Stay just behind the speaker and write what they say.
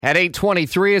At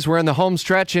 8:23, as we're in the home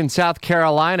stretch in South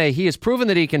Carolina, he has proven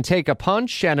that he can take a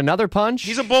punch and another punch.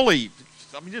 He's a bully.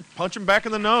 I mean, just punch him back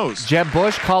in the nose. Jeb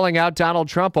Bush calling out Donald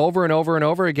Trump over and over and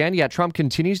over again, yet Trump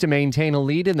continues to maintain a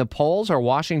lead in the polls. Our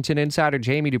Washington insider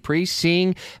Jamie Dupree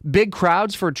seeing big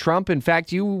crowds for Trump. In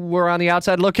fact, you were on the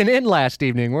outside looking in last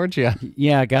evening, weren't you?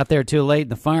 Yeah, I got there too late.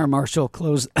 The fire marshal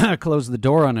closed the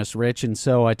door on us, Rich, and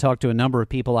so I talked to a number of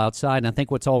people outside. And I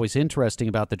think what's always interesting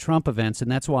about the Trump events,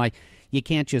 and that's why you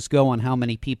can't just go on how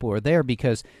many people are there,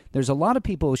 because there's a lot of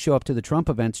people who show up to the Trump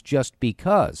events just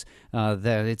because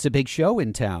it's a big show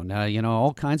in town.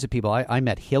 All kinds of people. I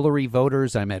met Hillary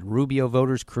voters. I met Rubio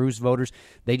voters, Cruz voters.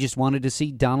 They just wanted to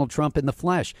see Donald Trump in the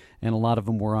flesh, and a lot of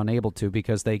them were unable to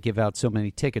because they give out so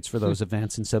many tickets for those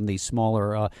events in some of these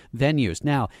smaller venues.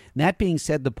 Now, that being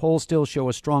said, the polls still show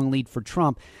a strong lead for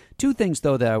Trump. Two things,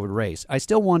 though, that I would raise. I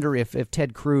still wonder if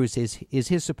Ted Cruz is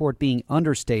his support being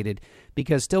understated,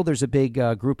 because still there's a big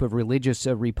group of religious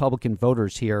Republican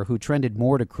voters here who trended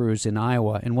more to Cruz in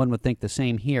Iowa, and one would think the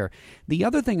same here. The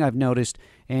other thing I've noticed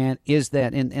is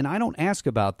that, and I don't ask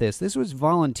about this was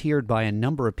volunteered by a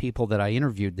number of people that I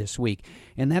interviewed this week,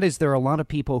 and that is there are a lot of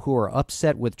people who are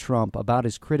upset with Trump about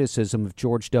his criticism of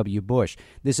George W. Bush.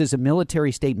 This is a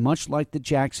military state, much like the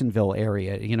Jacksonville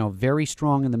area, very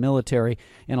strong in the military,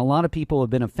 and a lot of people have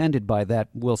been offended by that.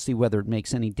 We'll see whether it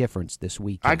makes any difference this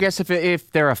week. I guess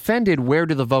if they're offended, where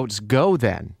do the votes go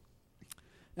then?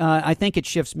 I think it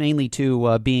shifts mainly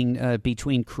to being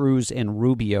between Cruz and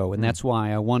Rubio, and that's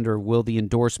why I wonder, will the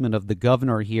endorsement of the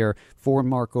governor here for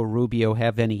Marco Rubio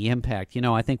have any impact?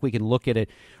 I think we can look at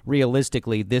it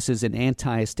realistically. This is an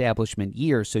anti-establishment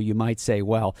year, so you might say,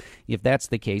 well, if that's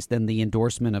the case, then the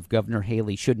endorsement of Governor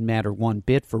Haley shouldn't matter one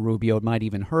bit for Rubio. It might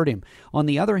even hurt him. On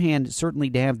the other hand, certainly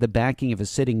to have the backing of a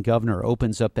sitting governor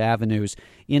opens up avenues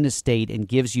in a state and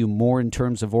gives you more in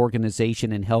terms of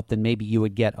organization and help than maybe you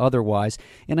would get otherwise.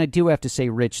 And I do have to say,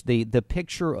 Rich, the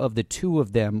picture of the two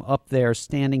of them up there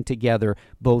standing together,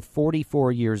 both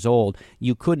 44 years old,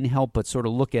 you couldn't help but sort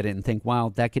of look at it and think,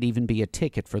 wow, that could even be a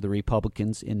ticket for the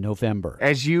Republicans in November.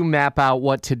 As you map out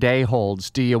what today holds,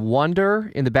 do you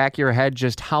wonder in the back of your head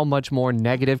just how much more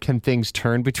negative can things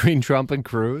turn between Trump and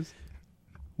Cruz?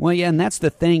 Well, yeah, and that's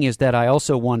the thing, is that I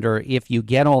also wonder, if you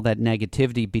get all that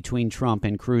negativity between Trump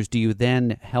and Cruz, do you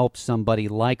then help somebody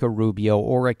like a Rubio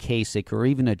or a Kasich or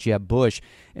even a Jeb Bush,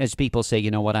 as people say,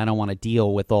 you know what, I don't want to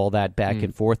deal with all that back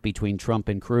and forth between Trump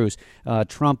and Cruz.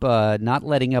 Trump not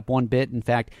letting up one bit. In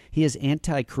fact, his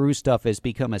anti-Cruz stuff has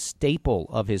become a staple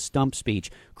of his stump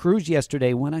speech. Cruz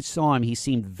yesterday, when I saw him, he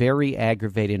seemed very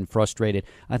aggravated and frustrated.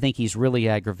 I think he's really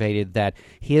aggravated that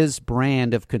his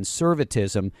brand of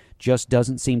conservatism just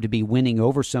doesn't seem to be winning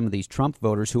over some of these Trump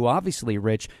voters who obviously,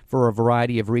 Rich, for a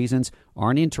variety of reasons,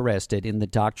 aren't interested in the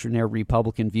doctrinaire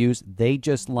Republican views. They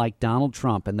just like Donald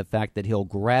Trump and the fact that he'll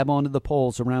grab onto the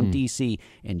polls around D.C.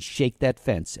 and shake that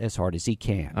fence as hard as he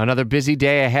can. Another busy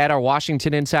day ahead. Our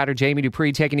Washington insider Jamie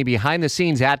Dupree taking you behind the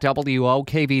scenes at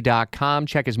WOKV.com.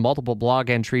 Check his multiple blog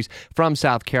entries from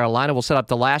South Carolina. We'll set up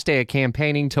the last day of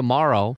campaigning tomorrow.